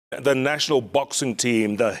The national boxing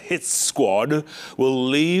team, the HIT squad, will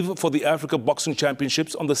leave for the Africa Boxing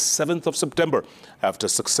Championships on the 7th of September after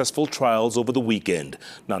successful trials over the weekend.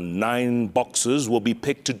 Now, 9 boxers will be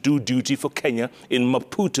picked to do duty for Kenya in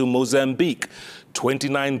Maputo, Mozambique.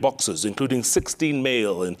 29 boxers, including 16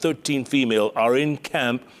 male and 13 female, are in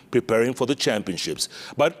camp preparing for the championships,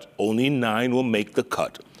 but only 9 will make the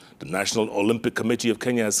cut. The National Olympic Committee of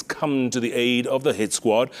Kenya has come to the aid of the HIT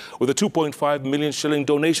squad with a 2.5 million shilling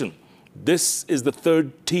donation. This is the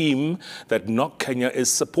 3rd team that NOC Kenya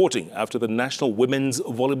is supporting after the national women's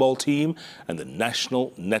volleyball team and the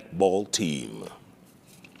national netball team.